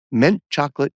mint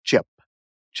chocolate chip,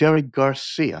 Jerry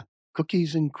Garcia,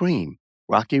 cookies and cream,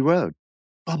 Rocky Road,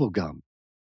 bubblegum.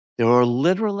 There are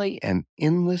literally an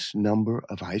endless number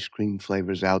of ice cream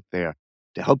flavors out there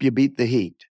to help you beat the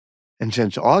heat. And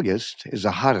since August is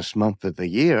the hottest month of the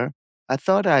year, I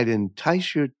thought I'd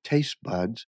entice your taste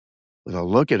buds with a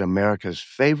look at America's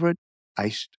favorite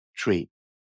iced treat.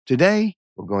 Today,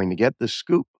 we're going to get the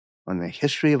scoop on the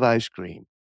history of ice cream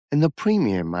and the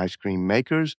premium ice cream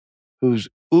makers whose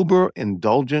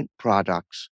uber-indulgent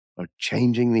products are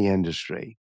changing the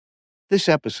industry. This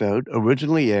episode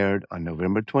originally aired on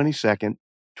November 22nd,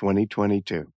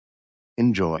 2022.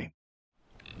 Enjoy.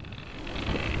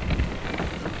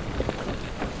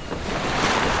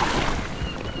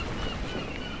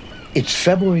 It's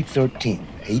February 13th,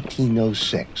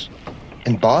 1806,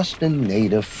 and Boston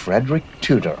native Frederick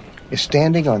Tudor is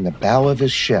standing on the bow of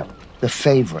his ship, the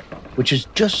Favorite, which has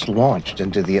just launched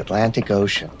into the Atlantic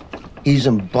Ocean. He's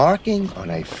embarking on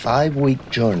a 5-week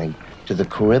journey to the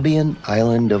Caribbean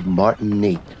island of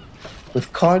Martinique.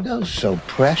 With cargo so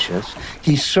precious,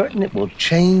 he's certain it will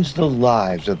change the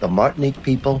lives of the Martinique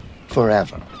people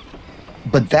forever.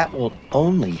 But that will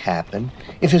only happen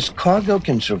if his cargo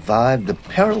can survive the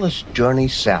perilous journey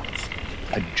south,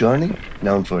 a journey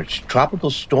known for its tropical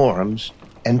storms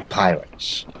and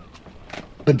pirates.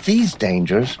 But these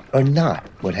dangers are not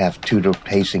what have Tudor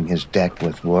pacing his deck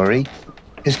with worry.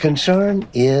 His concern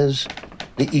is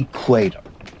the equator,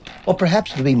 or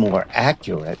perhaps to be more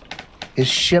accurate, his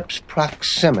ship's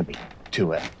proximity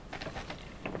to it.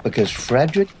 Because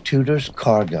Frederick Tudor's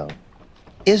cargo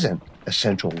isn't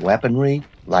essential weaponry,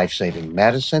 life-saving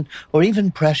medicine, or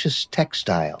even precious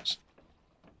textiles.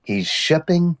 He's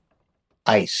shipping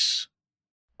ice.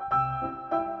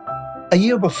 A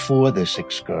year before this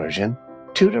excursion,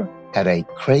 Tudor had a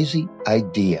crazy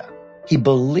idea. He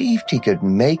believed he could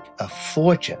make a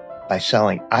fortune by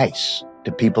selling ice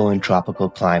to people in tropical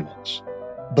climates.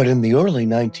 But in the early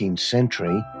 19th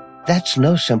century, that's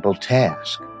no simple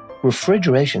task.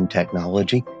 Refrigeration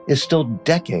technology is still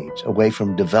decades away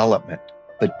from development,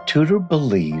 but Tudor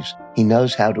believes he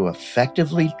knows how to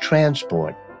effectively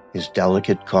transport his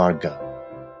delicate cargo.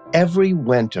 Every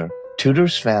winter,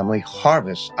 Tudor's family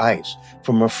harvests ice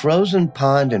from a frozen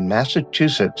pond in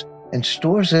Massachusetts and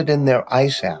stores it in their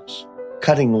ice house,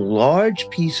 cutting large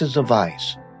pieces of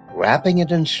ice, wrapping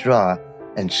it in straw,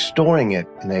 and storing it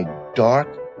in a dark,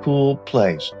 cool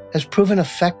place has proven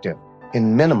effective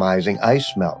in minimizing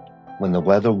ice melt when the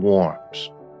weather warms.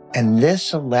 And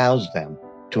this allows them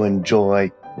to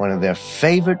enjoy one of their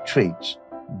favorite treats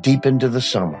deep into the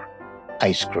summer,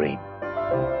 ice cream.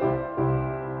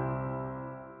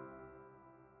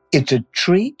 It's a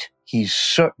treat he's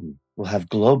certain will have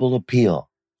global appeal,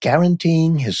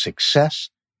 guaranteeing his success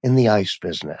in the ice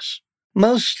business.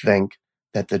 Most think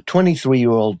that the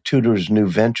 23-year-old Tudor's new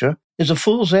venture is a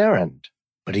fool's errand,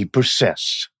 but he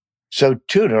persists. So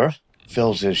Tudor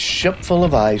fills his ship full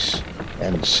of ice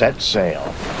and sets sail.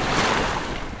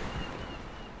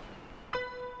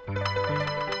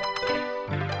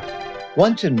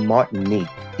 Once in Martinique,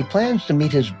 he plans to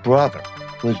meet his brother,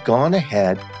 who has gone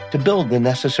ahead to build the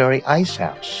necessary ice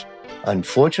house.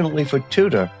 Unfortunately for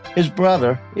Tudor, his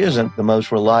brother isn't the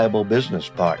most reliable business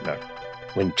partner.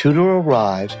 When Tudor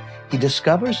arrives, he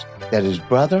discovers that his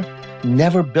brother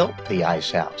never built the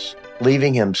ice house,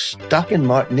 leaving him stuck in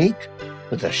Martinique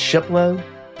with a shipload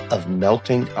of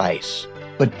melting ice.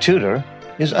 But Tudor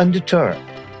is undeterred.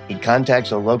 He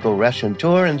contacts a local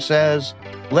restaurateur and says,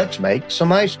 "Let's make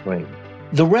some ice cream."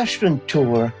 The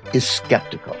restaurateur is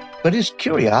skeptical, but his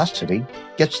curiosity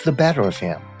gets the better of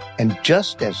him. And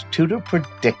just as Tudor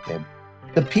predicted,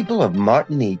 the people of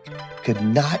Martinique could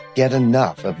not get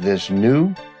enough of this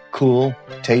new, cool,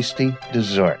 tasty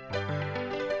dessert.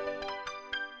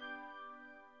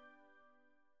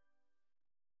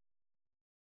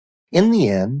 In the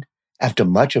end, after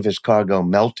much of his cargo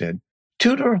melted,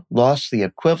 Tudor lost the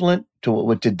equivalent to what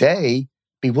would today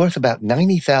be worth about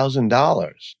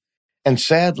 $90,000. And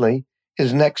sadly,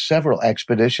 his next several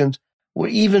expeditions were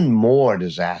even more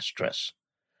disastrous.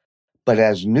 But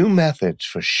as new methods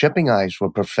for shipping ice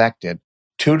were perfected,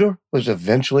 Tudor was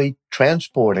eventually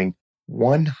transporting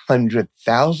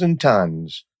 100,000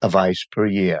 tons of ice per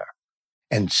year.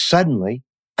 And suddenly,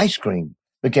 ice cream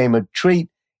became a treat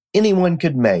anyone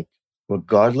could make,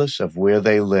 regardless of where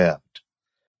they lived.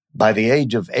 By the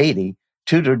age of 80,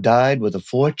 Tudor died with a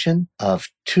fortune of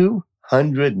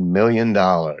 $200 million.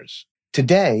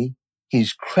 Today,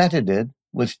 he's credited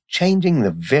with changing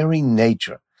the very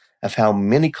nature of how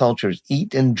many cultures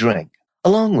eat and drink,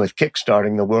 along with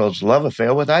kickstarting the world's love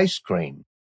affair with ice cream.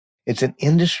 It's an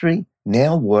industry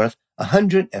now worth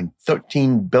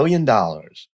 $113 billion,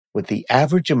 with the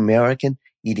average American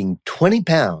eating 20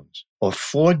 pounds or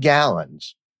 4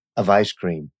 gallons of ice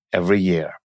cream every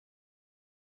year.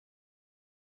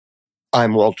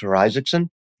 I'm Walter Isaacson,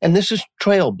 and this is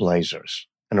Trailblazers,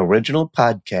 an original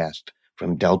podcast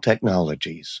from Dell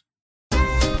Technologies.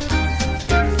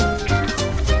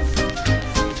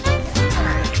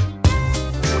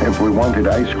 If we wanted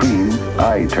ice cream,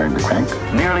 I turned the crank.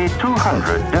 Nearly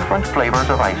 200 different flavors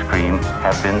of ice cream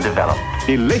have been developed.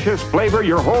 Delicious flavor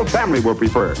your whole family will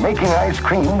prefer. Making ice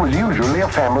cream was usually a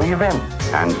family event.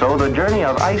 And so the journey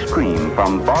of ice cream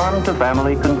from farm to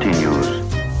family continues.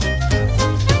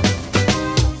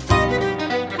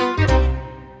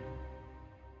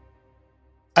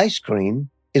 Ice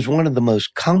cream is one of the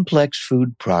most complex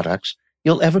food products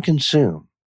you'll ever consume.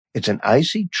 It's an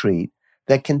icy treat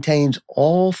that contains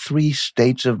all 3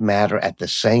 states of matter at the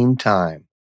same time: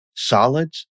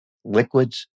 solids,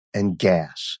 liquids, and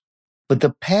gas. But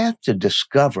the path to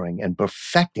discovering and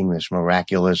perfecting this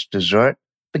miraculous dessert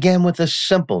began with a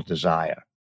simple desire: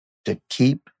 to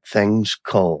keep things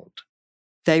cold.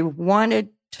 They wanted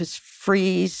to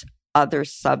freeze other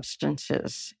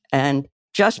substances, and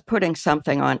just putting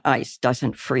something on ice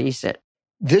doesn't freeze it.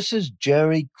 This is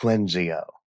Jeri Quinzio,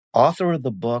 author of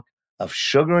the book of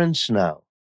Sugar and Snow,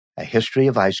 A History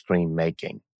of Ice Cream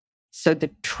Making. So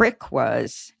the trick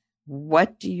was,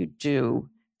 what do you do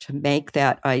to make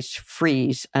that ice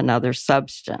freeze another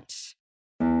substance?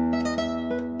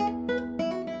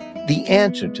 The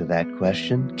answer to that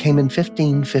question came in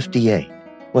 1558,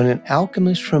 when an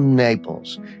alchemist from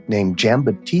Naples named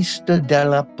Giambattista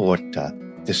della Porta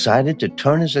decided to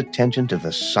turn his attention to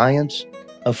the science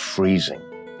of freezing.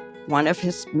 One of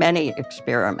his many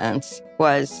experiments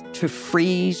was to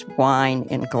freeze wine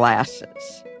in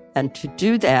glasses. And to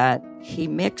do that, he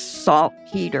mixed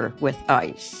saltpeter with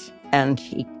ice, and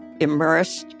he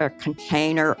immersed a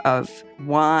container of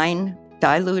wine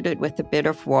diluted with a bit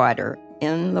of water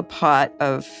in the pot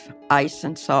of ice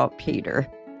and saltpeter,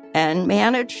 and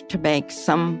managed to make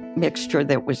some mixture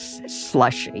that was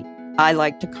slushy. I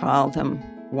like to call them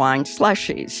wine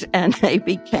slushies, and they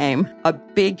became a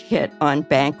big hit on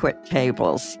banquet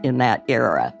tables in that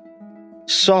era.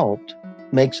 Salt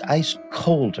makes ice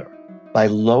colder by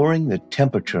lowering the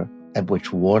temperature at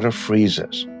which water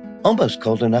freezes, almost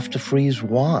cold enough to freeze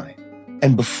wine.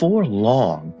 And before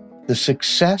long, the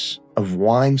success of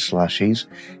wine slushies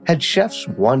had chefs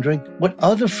wondering what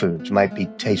other foods might be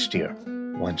tastier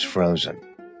once frozen.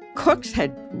 Cooks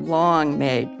had long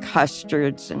made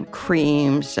custards and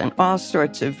creams and all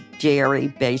sorts of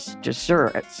dairy-based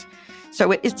desserts.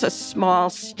 So it's a small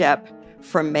step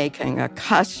from making a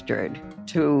custard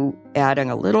to adding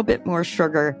a little bit more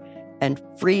sugar and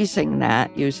freezing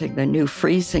that using the new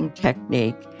freezing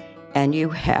technique, and you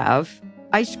have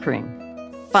ice cream.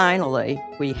 Finally,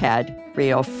 we had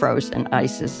real frozen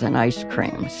ices and ice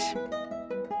creams.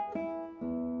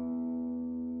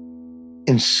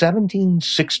 In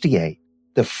 1768,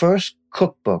 the first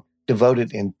cookbook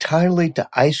devoted entirely to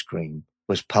ice cream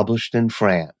was published in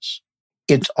France.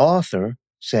 Its author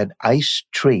said ice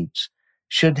treats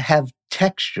should have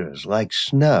textures like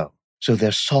snow, so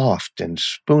they're soft and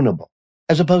spoonable,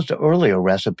 as opposed to earlier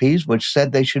recipes which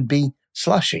said they should be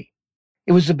slushy.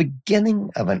 It was the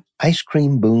beginning of an ice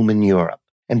cream boom in Europe,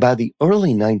 and by the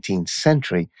early 19th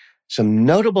century, some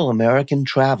notable American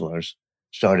travelers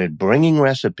started bringing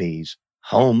recipes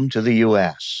home to the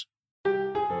U.S.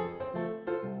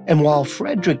 And while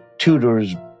Frederick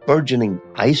Tudor's burgeoning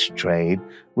ice trade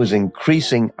was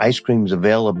increasing ice cream's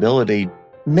availability,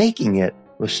 making it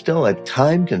was still a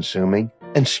time-consuming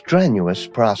and strenuous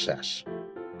process.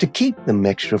 To keep the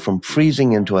mixture from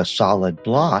freezing into a solid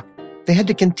block, they had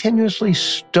to continuously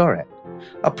stir it,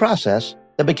 a process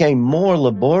that became more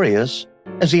laborious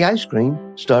as the ice cream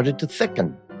started to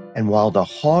thicken. And while the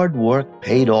hard work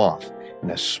paid off in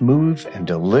a smooth and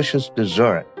delicious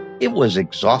dessert, it was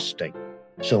exhausting.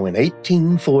 So in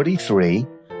 1843,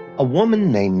 a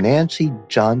woman named Nancy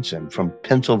Johnson from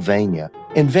Pennsylvania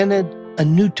invented a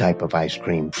new type of ice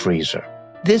cream freezer.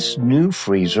 This new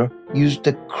freezer used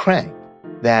a crank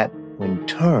that, when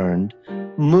turned,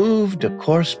 moved a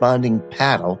corresponding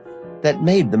paddle that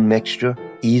made the mixture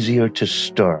easier to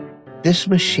stir. This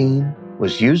machine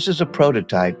was used as a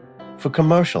prototype for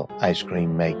commercial ice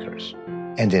cream makers.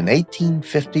 And in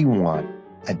 1851,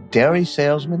 a dairy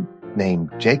salesman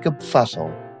named Jacob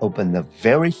Fussell opened the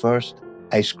very first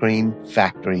ice cream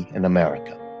factory in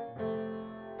America.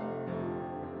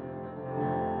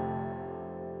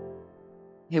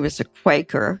 He was a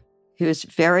Quaker. He was a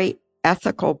very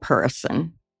ethical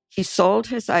person. He sold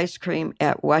his ice cream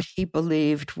at what he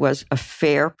believed was a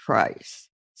fair price.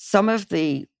 Some of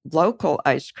the local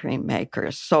ice cream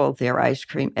makers sold their ice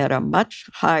cream at a much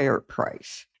higher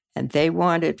price, and they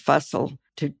wanted Fussell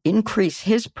to increase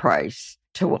his price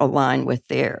to align with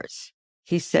theirs.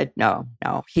 He said no,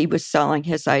 he was selling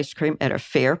his ice cream at a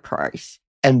fair price.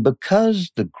 And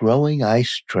because the growing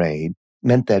ice trade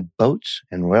meant that boats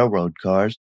and railroad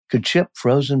cars could ship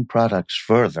frozen products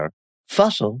further,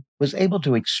 Fussell was able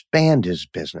to expand his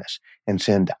business and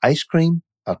send ice cream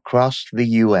across the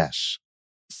U.S.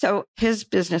 So his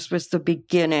business was the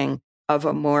beginning of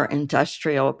a more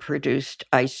industrial-produced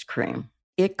ice cream.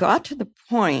 It got to the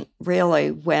point,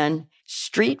 really, when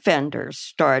street vendors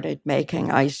started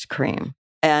making ice cream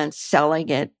and selling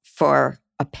it for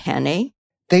a penny.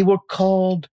 They were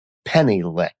called penny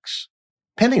licks.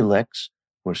 Penny licks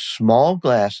were small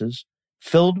glasses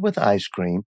filled with ice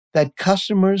cream that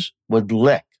customers would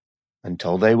lick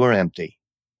until they were empty.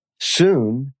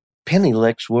 Soon, penny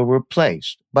licks were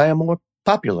replaced by a more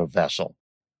popular vessel,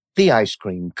 the ice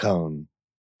cream cone.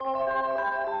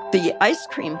 The ice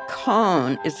cream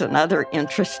cone is another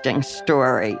interesting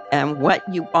story, and what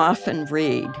you often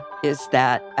read is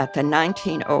that at the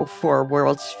 1904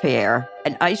 World's Fair,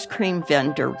 an ice cream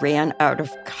vendor ran out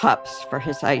of cups for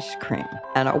his ice cream,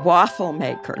 and a waffle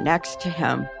maker next to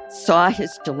him saw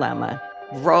his dilemma,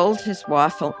 rolled his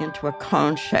waffle into a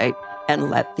cone shape,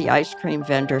 and let the ice cream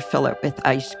vendor fill it with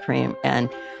ice cream, and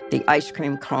the ice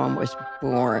cream cone was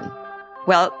born.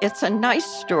 Well, it's a nice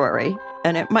story,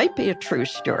 and it might be a true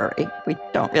story. We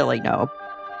don't really know.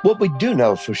 What we do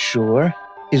know for sure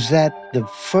is that the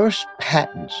first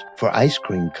patents for ice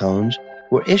cream cones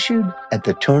were issued at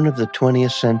the turn of the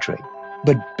 20th century.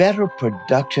 But better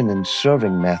production and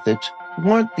serving methods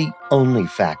weren't the only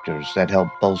factors that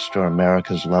helped bolster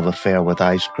America's love affair with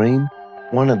ice cream.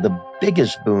 One of the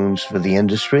biggest boons for the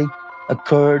industry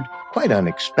occurred quite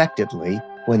unexpectedly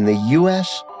when the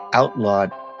U.S.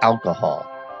 outlawed alcohol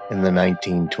in the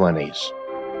 1920s.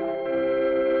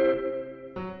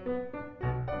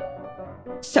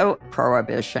 So,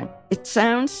 Prohibition. It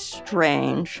sounds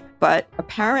strange, but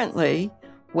apparently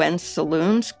when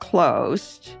saloons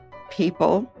closed,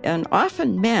 people, and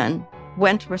often men,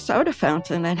 went to a soda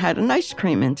fountain and had an ice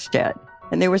cream instead.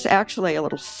 And there was actually a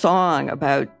little song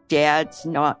about Dad's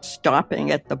not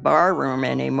stopping at the bar room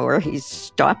anymore. He's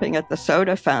stopping at the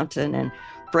soda fountain and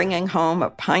bringing home a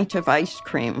pint of ice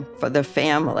cream for the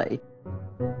family.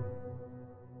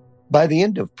 By the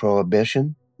end of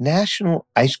Prohibition, national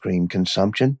ice cream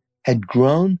consumption had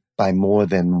grown by more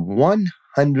than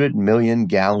 100 million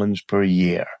gallons per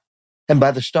year. And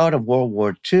by the start of World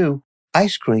War II,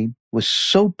 ice cream was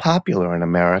so popular in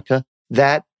America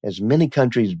that, as many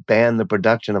countries banned the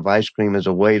production of ice cream as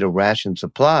a way to ration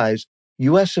supplies,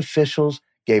 U.S. officials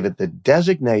gave it the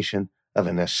designation of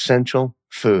an essential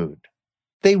food.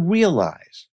 They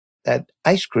realized that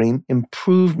ice cream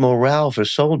improved morale for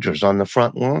soldiers on the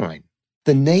front line.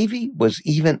 The Navy was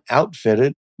even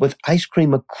outfitted with ice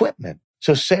cream equipment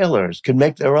so sailors could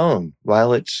make their own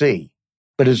while at sea.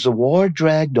 But as the war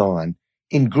dragged on,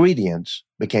 ingredients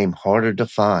became harder to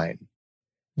find.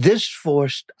 This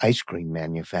forced ice cream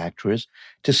manufacturers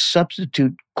to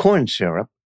substitute corn syrup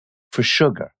for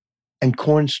sugar and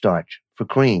cornstarch for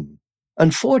cream.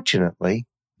 Unfortunately,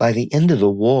 by the end of the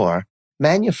war,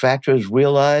 manufacturers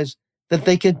realized that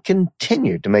they could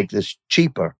continue to make this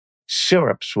cheaper,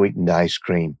 syrup-sweetened ice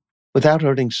cream without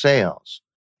hurting sales.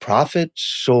 Profits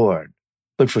soared,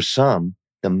 but for some,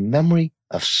 the memory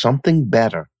of something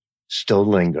better still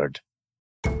lingered.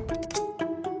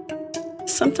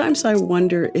 Sometimes I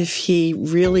wonder if he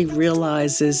really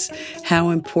realizes how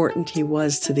important he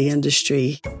was to the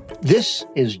industry. This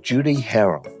is Judy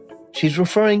Herrell. She's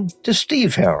referring to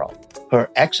Steve Herrell, her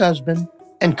ex-husband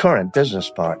and current business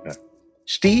partner.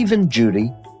 Steve and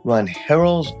Judy run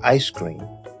Herrell's Ice Cream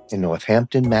in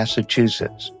Northampton,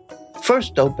 Massachusetts.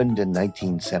 First opened in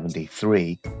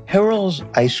 1973, Herrell's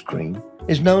Ice Cream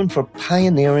is known for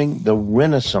pioneering the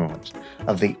renaissance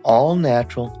of the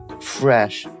all-natural,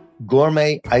 fresh,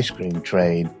 gourmet ice cream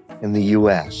trade in the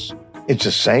U.S. It's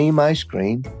the same ice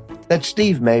cream that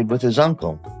Steve made with his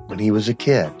uncle when he was a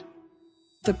kid.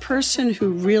 The person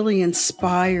who really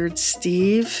inspired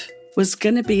Steve was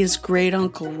going to be his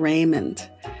great-uncle Raymond,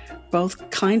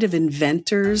 both kind of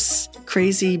inventors,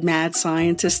 crazy mad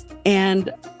scientists.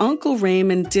 And Uncle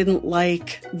Raymond didn't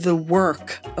like the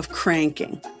work of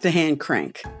cranking, the hand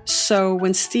crank. So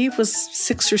when Steve was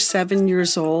 6 or 7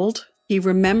 years old, he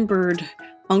remembered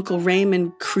Uncle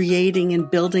Raymond creating and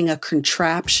building a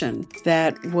contraption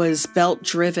that was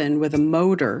belt-driven with a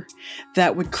motor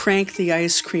that would crank the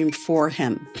ice cream for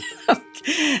him.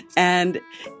 And,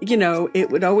 it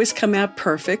would always come out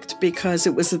perfect because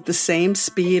it was at the same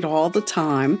speed all the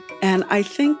time. And I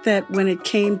think that when it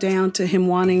came down to him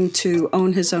wanting to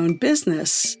own his own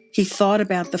business, he thought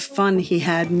about the fun he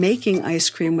had making ice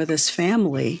cream with his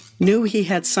family, knew he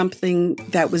had something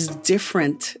that was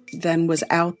different than was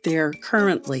out there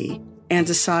currently, and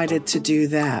decided to do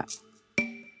that.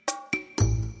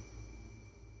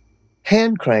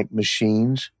 Hand crank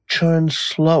machines churn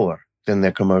slower than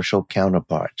their commercial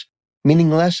counterparts, meaning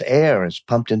less air is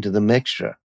pumped into the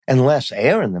mixture, and less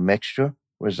air in the mixture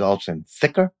results in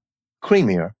thicker,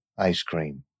 creamier ice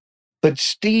cream. But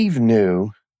Steve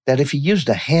knew that if he used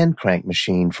a hand crank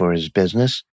machine for his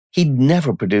business, he'd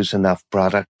never produce enough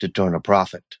product to turn a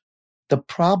profit. The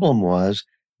problem was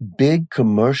big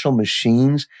commercial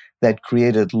machines that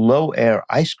created low-air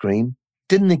ice cream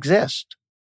didn't exist.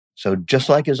 So just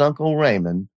like his Uncle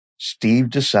Raymond, Steve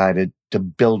decided to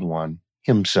build one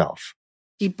himself.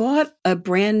 He bought a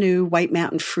brand new White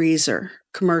Mountain freezer,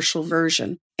 commercial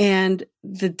version, and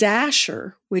the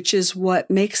dasher, which is what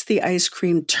makes the ice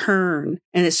cream turn,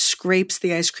 and it scrapes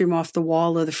the ice cream off the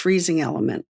wall of the freezing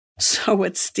element. So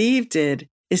what Steve did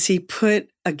is he put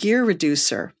a gear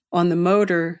reducer on the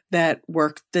motor that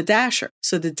worked the dasher.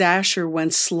 So the dasher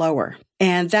went slower,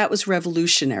 and that was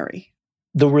revolutionary.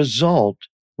 The result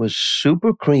was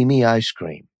super creamy ice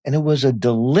cream, and it was a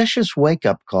delicious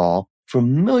wake-up call for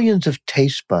millions of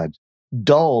taste buds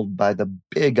dulled by the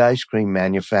big ice cream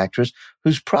manufacturers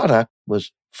whose product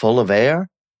was full of air,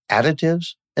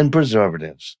 additives, and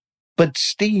preservatives. But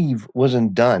Steve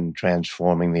wasn't done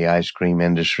transforming the ice cream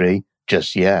industry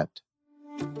just yet.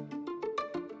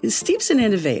 Steve's an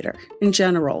innovator in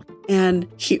general, and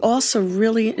he also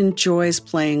really enjoys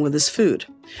playing with his food.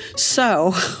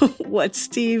 So what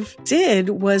Steve did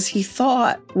was he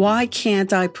thought, why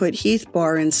can't I put Heath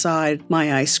Bar inside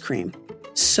my ice cream?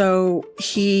 So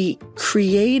he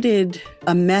created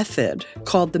a method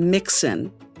called the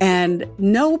mix-in, and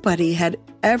nobody had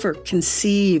ever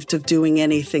conceived of doing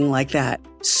anything like that.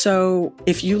 So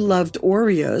if you loved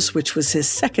Oreos, which was his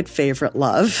second favorite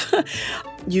love,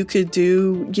 you could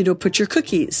put your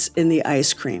cookies in the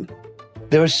ice cream.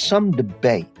 There is some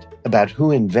debate about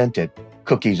who invented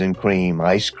cookies and cream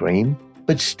ice cream,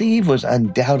 but Steve was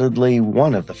undoubtedly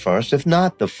one of the first, if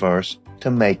not the first,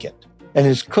 to make it. And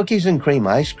his cookies and cream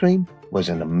ice cream was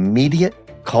an immediate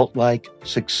cult-like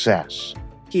success.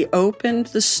 He opened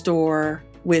the store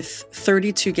with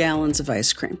 32 gallons of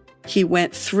ice cream. He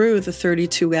went through the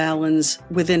 32 gallons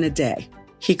within a day.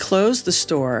 He closed the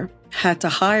store, had to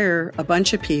hire a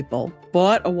bunch of people,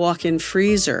 bought a walk-in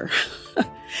freezer,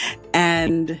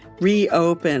 and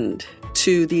reopened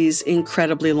to these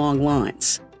incredibly long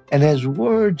lines. And as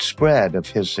word spread of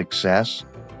his success,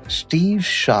 Steve's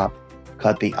shop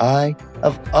caught the eye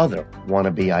of other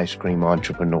wannabe ice cream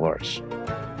entrepreneurs.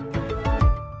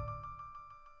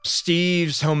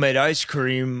 Steve's Homemade Ice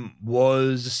Cream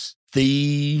was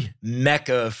the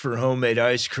mecca for homemade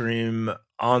ice cream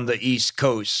on the East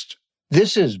Coast.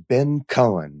 This is Ben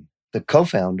Cohen, the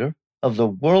co-founder of the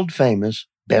world-famous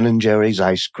Ben & Jerry's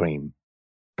ice cream.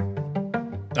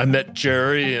 I met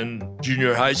Jeri in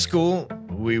junior high school.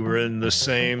 We were in the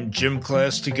same gym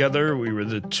class together. We were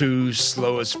the two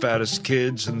slowest, fattest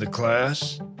kids in the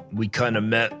class. We kind of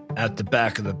met at the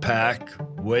back of the pack,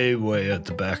 way at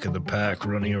the back of the pack,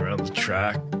 running around the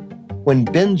track. When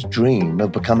Ben's dream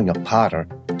of becoming a potter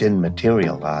didn't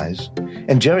materialize,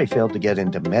 and Jeri failed to get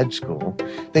into med school,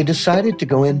 they decided to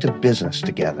go into business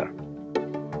together.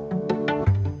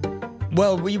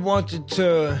 Well, we wanted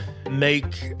to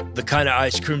make the kind of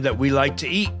ice cream that we like to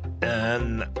eat,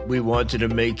 and we wanted to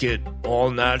make it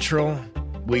all natural.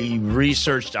 We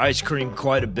researched ice cream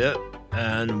quite a bit,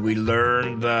 and we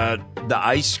learned that the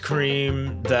ice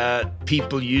cream that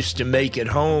people used to make at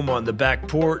home on the back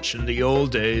porch in the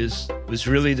old days was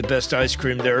really the best ice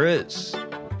cream there is.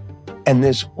 And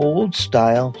this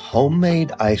old-style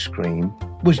homemade ice cream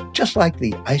was just like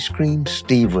the ice cream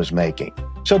Steve was making.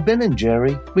 So Ben and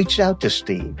Jeri reached out to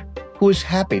Steve, who was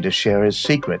happy to share his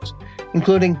secrets,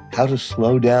 including how to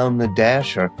slow down the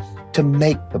dasher to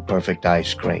make the perfect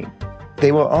ice cream.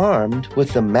 They were armed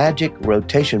with the magic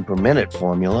rotation per minute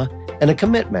formula and a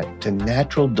commitment to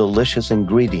natural, delicious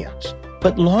ingredients.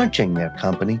 But launching their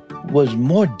company was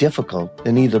more difficult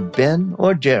than either Ben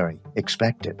or Jeri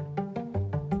expected.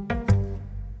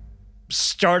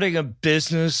 Starting a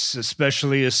business,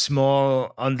 especially a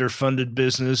small, underfunded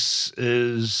business,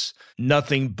 is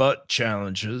nothing but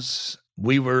challenges.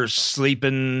 We were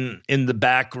sleeping in the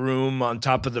back room on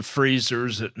top of the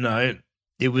freezers at night.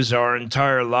 It was our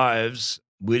entire lives.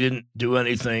 We didn't do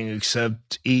anything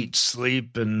except eat,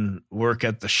 sleep, and work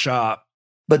at the shop.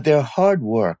 But their hard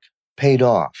work paid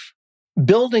off.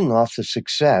 Building off the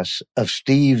success of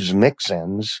Steve's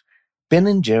mix-ins, Ben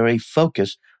 & Jeri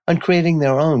focused on creating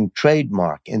their own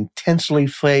trademark, intensely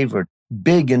flavored,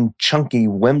 big and chunky,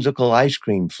 whimsical ice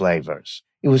cream flavors.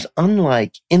 It was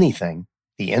unlike anything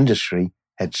the industry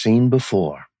had seen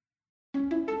before.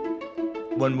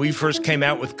 When we first came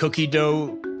out with cookie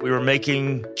dough, we were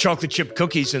making chocolate chip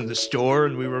cookies in the store,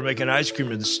 and we were making ice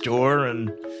cream in the store,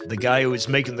 and the guy who was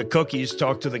making the cookies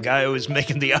talked to the guy who was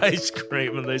making the ice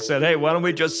cream, and they said, hey, why don't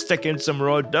we just stick in some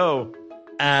raw dough?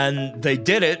 And they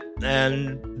did it,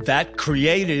 and that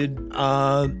created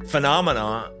a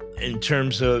phenomenon in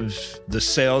terms of the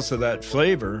sales of that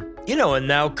flavor. And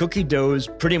now cookie dough is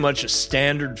pretty much a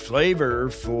standard flavor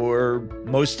for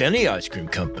most any ice cream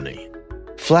company.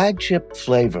 Flagship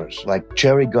flavors like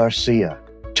Cherry Garcia,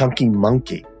 Chunky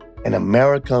Monkey, and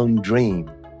Americone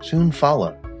Dream soon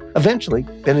followed. Eventually,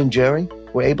 Ben & Jeri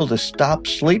were able to stop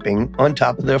sleeping on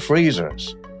top of their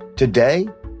freezers. Today,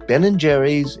 Ben &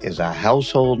 Jeri's is a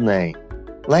household name.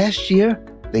 Last year,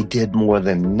 they did more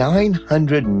than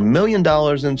 $900 million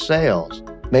in sales,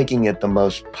 making it the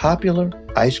most popular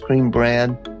ice cream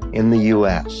brand in the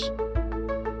U.S.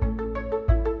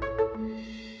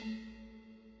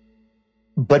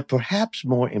 But perhaps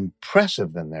more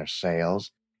impressive than their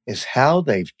sales is how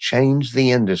they've changed the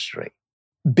industry.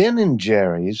 Ben &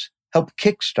 Jeri's helped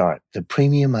kickstart the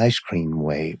premium ice cream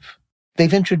wave.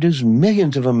 They've introduced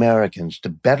millions of Americans to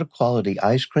better quality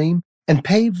ice cream and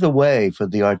paved the way for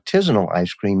the artisanal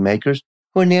ice cream makers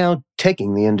who are now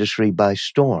taking the industry by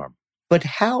storm. But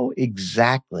how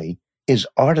exactly is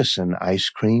artisan ice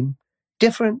cream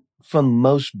different from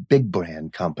most big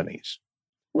brand companies?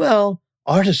 Well,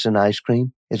 artisan ice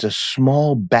cream is a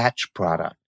small batch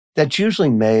product that's usually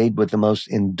made with the most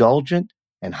indulgent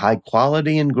and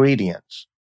high-quality ingredients.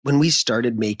 When we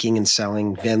started making and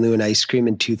selling Van Leeuwen ice cream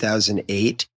in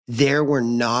 2008, there were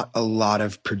not a lot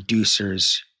of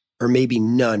producers, or maybe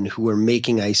none, who were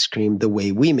making ice cream the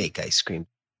way we make ice cream.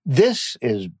 This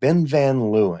is Ben Van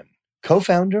Leeuwen,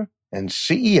 co-founder and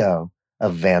CEO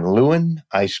of Van Leeuwen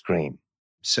Ice Cream.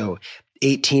 So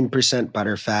 18%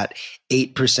 butterfat,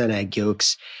 8% egg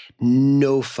yolks,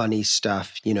 no funny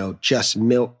stuff, just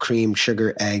milk, cream,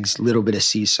 sugar, eggs, little bit of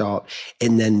sea salt,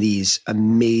 and then these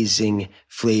amazing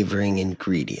flavoring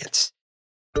ingredients.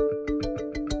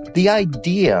 The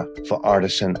idea for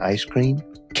artisan ice cream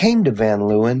came to Van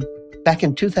Leeuwen back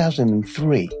in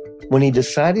 2003 when he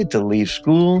decided to leave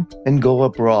school and go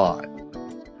abroad.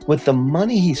 With the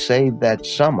money he saved that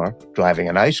summer driving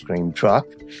an ice cream truck,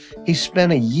 he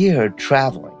spent a year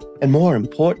traveling and, more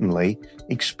importantly,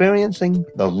 experiencing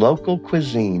the local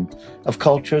cuisine of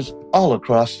cultures all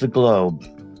across the globe.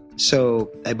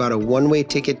 So I bought a one-way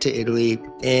ticket to Italy,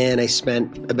 and I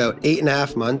spent about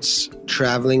 8.5 months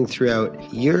traveling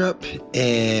throughout Europe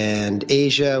and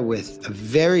Asia with a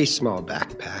very small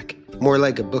backpack, more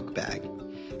like a book bag.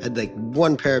 I had like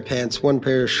one pair of pants, one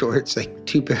pair of shorts, like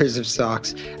 2 pairs of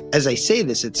socks. As I say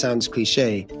this, it sounds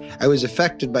cliche. I was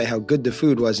affected by how good the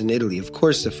food was in Italy. Of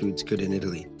course the food's good in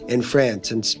Italy. In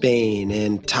France and Spain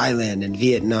and Thailand and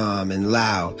Vietnam and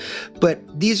Laos. But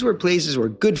these were places where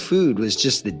good food was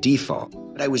just the default.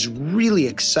 But I was really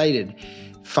excited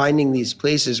finding these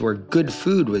places where good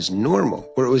food was normal,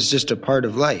 where it was just a part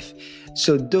of life.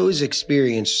 So those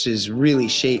experiences really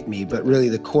shaped me, but really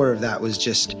the core of that was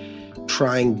just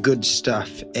trying good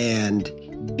stuff and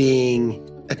being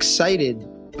excited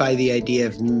by the idea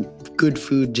of good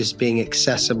food just being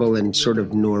accessible and sort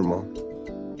of normal.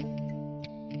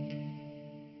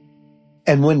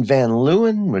 And when Van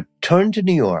Leeuwen returned to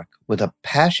New York with a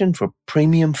passion for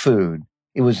premium food,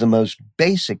 it was the most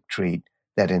basic treat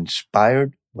that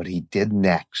inspired what he did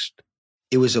next.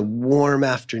 It was a warm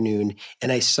afternoon,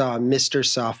 and I saw a Mr.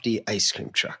 Softy ice cream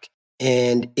truck.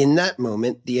 And in that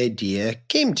moment, the idea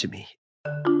came to me.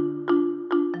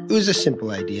 It was a simple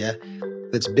idea.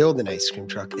 Let's build an ice cream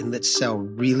truck and let's sell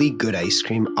really good ice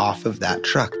cream off of that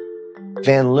truck.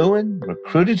 Van Leeuwen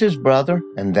recruited his brother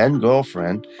and then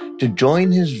girlfriend to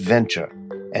join his venture,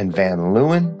 and Van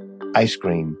Leeuwen Ice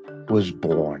Cream was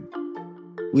born.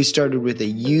 We started with a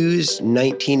used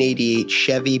 1988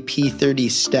 Chevy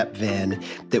P30 step van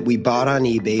that we bought on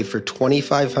eBay for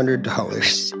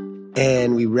 $2,500.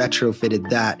 And we retrofitted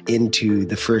that into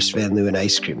the first Van Leeuwen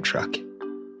ice cream truck.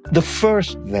 The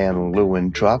first Van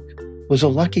Leeuwen truck was a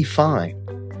lucky find,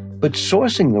 but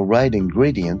sourcing the right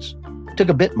ingredients took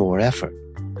a bit more effort.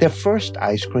 Their first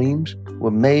ice creams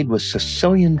were made with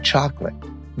Sicilian chocolate,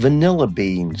 vanilla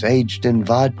beans aged in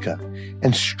vodka,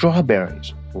 and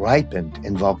strawberries ripened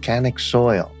in volcanic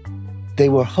soil. They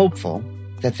were hopeful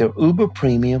that their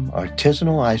uber-premium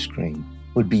artisanal ice cream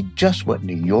would be just what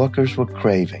New Yorkers were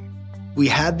craving. We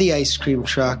had the ice cream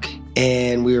truck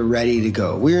and we were ready to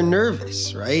go. We were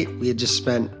nervous, right? We had just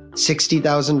spent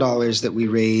 $60,000 that we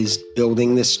raised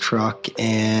building this truck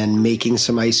and making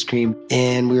some ice cream,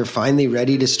 and we were finally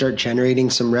ready to start generating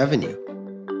some revenue.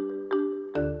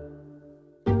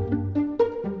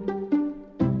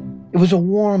 It was a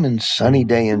warm and sunny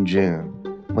day in June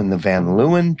when the Van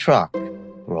Leeuwen truck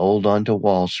rolled onto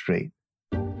Wall Street.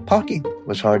 Parking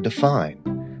was hard to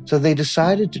find, so they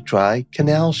decided to try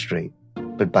Canal Street.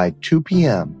 But by 2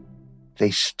 p.m.,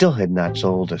 they still had not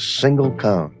sold a single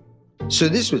cone. So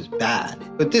this was bad.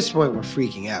 At this point, we're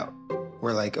freaking out.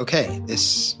 We're like, okay,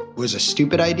 this was a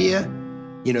stupid idea.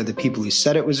 You know, the people who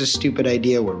said it was a stupid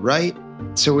idea were right.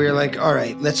 So we were like, all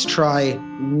right, let's try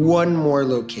one more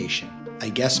location, I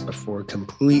guess, before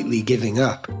completely giving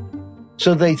up.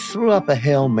 So they threw up a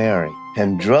Hail Mary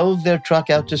and drove their truck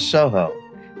out to Soho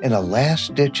in a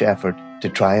last-ditch effort to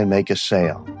try and make a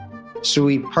sale. So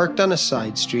we parked on a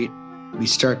side street. We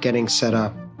start getting set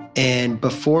up. And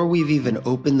before we've even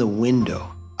opened the window,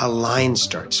 a line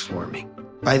starts forming.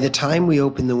 By the time we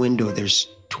open the window, there's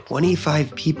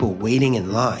 25 people waiting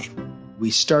in line.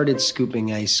 We started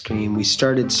scooping ice cream. We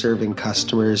started serving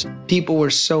customers. People were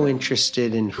so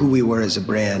interested in who we were as a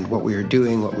brand, what we were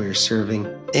doing, what we were serving.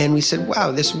 And we said,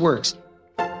 wow, this works.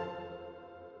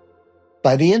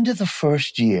 By the end of the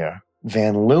first year,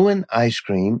 Van Leeuwen ice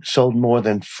cream sold more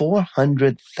than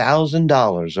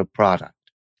 $400,000 of product.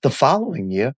 The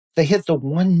following year, they hit the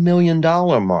 $1 million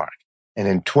mark. And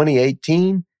in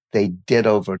 2018, they did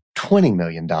over $20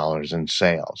 million in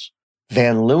sales.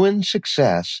 Van Leeuwen's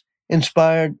success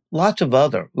inspired lots of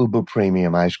other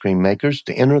uber-premium ice cream makers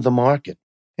to enter the market.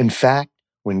 In fact,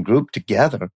 when grouped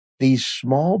together, these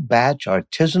small batch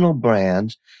artisanal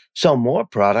brands sell more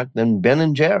product than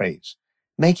Ben & Jerry's,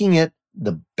 making it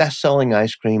the best-selling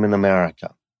ice cream in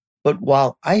America. But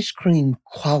while ice cream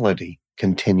quality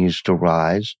continues to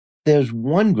rise, there's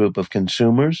one group of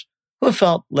consumers who have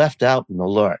felt left out in the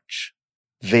lurch: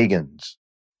 vegans.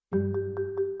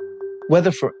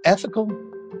 Whether for ethical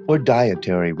or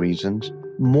dietary reasons,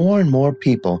 more and more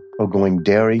people are going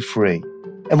dairy-free.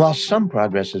 And while some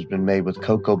progress has been made with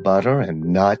cocoa butter and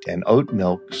nut and oat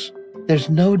milks, there's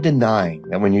no denying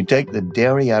that when you take the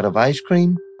dairy out of ice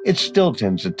cream, it still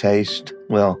tends to taste,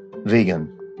 well,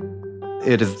 vegan.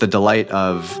 It is the delight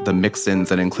of the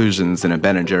mix-ins and inclusions in a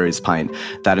Ben & Jerry's pint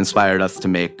that inspired us to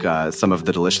make some of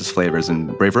the delicious flavors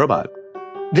in Brave Robot.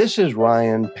 This is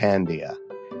Ryan Pandya.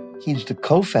 He's the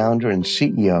co-founder and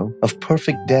CEO of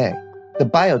Perfect Day, the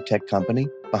biotech company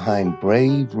behind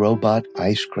Brave Robot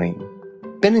ice cream.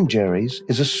 Ben & Jerry's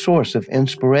is a source of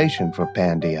inspiration for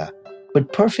Pandya,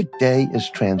 but Perfect Day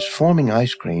is transforming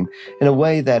ice cream in a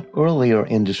way that earlier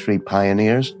industry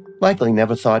pioneers likely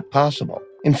never thought possible.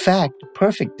 In fact,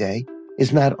 Perfect Day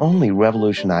is not only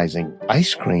revolutionizing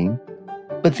ice cream,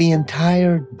 but the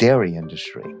entire dairy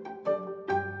industry.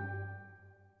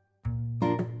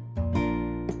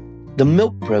 The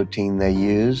milk protein they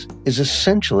use is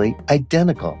essentially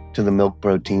identical to the milk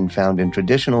protein found in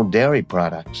traditional dairy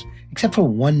products, except for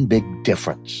one big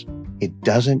difference. It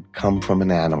doesn't come from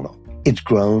an animal. It's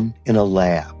grown in a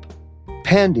lab.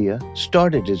 Pandya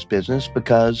started his business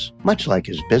because, much like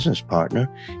his business partner,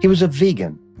 he was a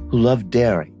vegan who loved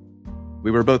dairy.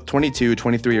 We were both 22,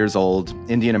 23 years old,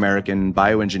 Indian American,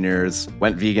 bioengineers,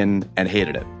 went vegan and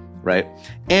hated it, right?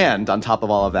 And on top of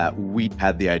all of that, we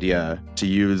had the idea to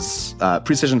use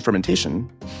precision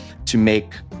fermentation to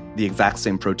make the exact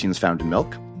same proteins found in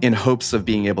milk in hopes of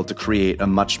being able to create a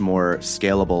much more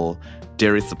scalable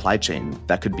dairy supply chain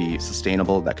that could be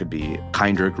sustainable, that could be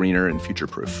kinder, greener, and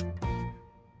future-proof.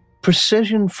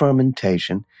 Precision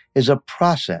fermentation is a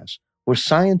process where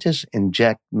scientists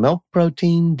inject milk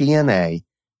protein DNA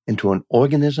into an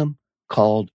organism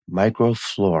called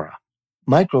microflora.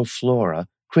 Microflora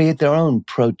create their own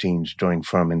proteins during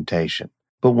fermentation,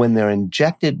 but when they're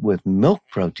injected with milk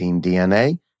protein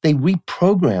DNA, they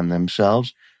reprogram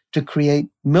themselves to create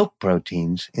milk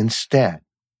proteins instead.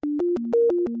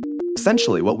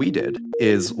 Essentially, what we did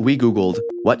is we Googled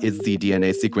what is the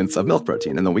DNA sequence of milk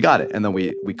protein, and then we got it, and then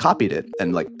we copied it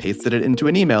and pasted it into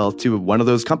an email to one of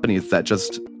those companies that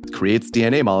just creates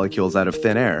DNA molecules out of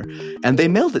thin air, and they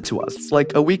mailed it to us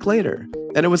a week later,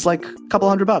 and it was a couple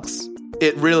 $100.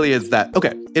 It really is that,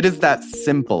 okay, it is that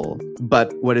simple,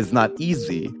 but what is not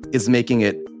easy is making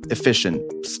it efficient,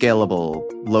 scalable,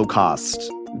 low cost,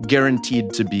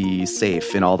 guaranteed to be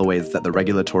safe in all the ways that the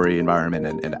regulatory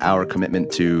environment and our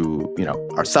commitment to,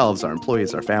 ourselves, our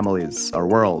employees, our families, our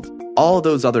world, all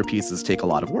those other pieces take a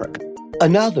lot of work.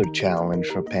 Another challenge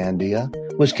for Pandya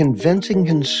was convincing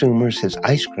consumers his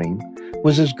ice cream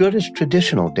was as good as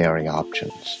traditional dairy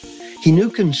options. He knew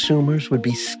consumers would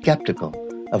be skeptical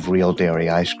of real dairy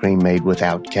ice cream made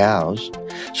without cows,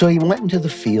 so he went into the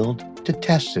field to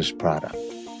test his product.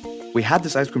 We had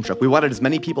this ice cream truck. We wanted as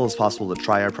many people as possible to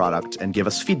try our product and give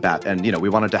us feedback. And, we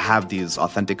wanted to have these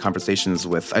authentic conversations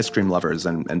with ice cream lovers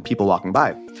and people walking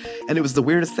by. And it was the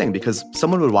weirdest thing because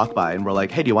someone would walk by and we're like,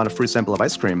 hey, do you want a free sample of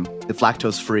ice cream? It's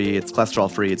lactose-free, it's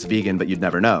cholesterol-free, it's vegan, but you'd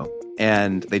never know.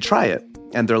 And they try it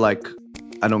and they're like,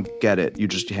 I don't get it. You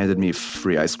just handed me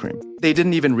free ice cream. They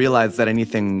didn't even realize that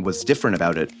anything was different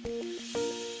about it.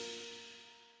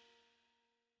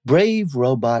 Brave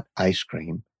Robot ice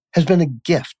cream has been a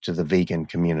gift to the vegan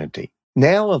community.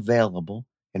 Now available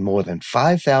in more than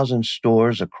 5,000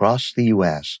 stores across the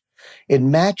U.S., it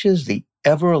matches the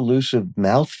ever-elusive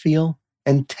mouthfeel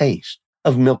and taste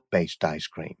of milk-based ice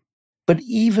cream. But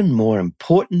even more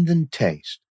important than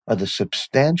taste are the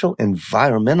substantial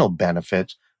environmental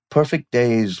benefits Perfect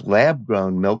Day's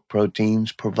lab-grown milk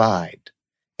proteins provide.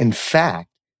 In fact,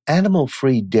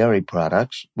 animal-free dairy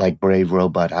products like Brave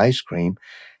Robot ice cream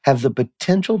have the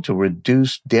potential to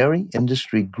reduce dairy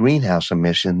industry greenhouse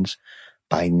emissions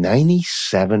by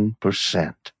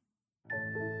 97%.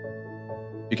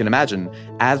 You can imagine,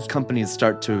 as companies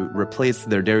start to replace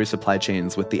their dairy supply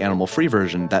chains with the animal-free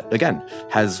version that, again,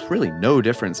 has really no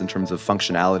difference in terms of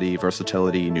functionality,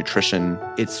 versatility, nutrition,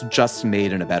 it's just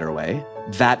made in a better way,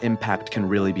 that impact can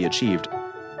really be achieved.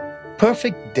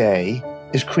 Perfect Day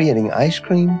is creating ice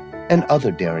cream and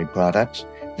other dairy products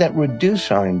that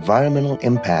reduce our environmental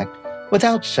impact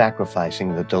without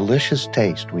sacrificing the delicious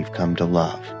taste we've come to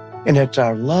love. And it's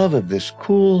our love of this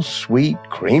cool, sweet,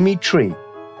 creamy treat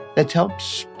that's helped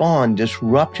spawn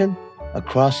disruption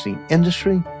across the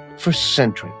industry for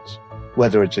centuries.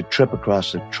 Whether it's a trip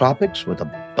across the tropics with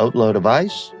a boatload of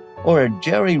ice, or a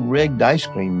jerry-rigged ice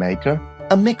cream maker,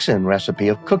 a mix-in recipe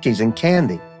of cookies and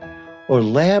candy, or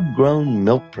lab-grown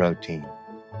milk protein,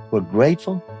 we're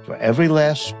grateful for every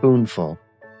last spoonful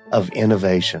of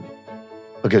innovation.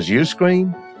 Because you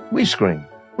scream, we scream.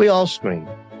 We all scream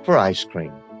for ice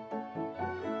cream.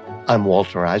 I'm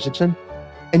Walter Isaacson,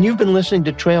 and you've been listening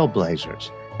to Trailblazers,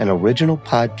 an original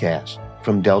podcast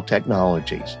from Dell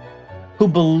Technologies, who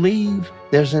believe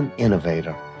there's an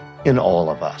innovator in all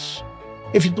of us.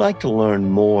 If you'd like to learn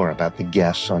more about the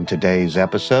guests on today's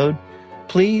episode,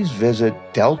 please visit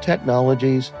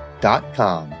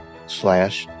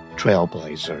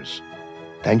delltechnologies.com/trailblazers.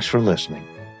 Thanks for listening.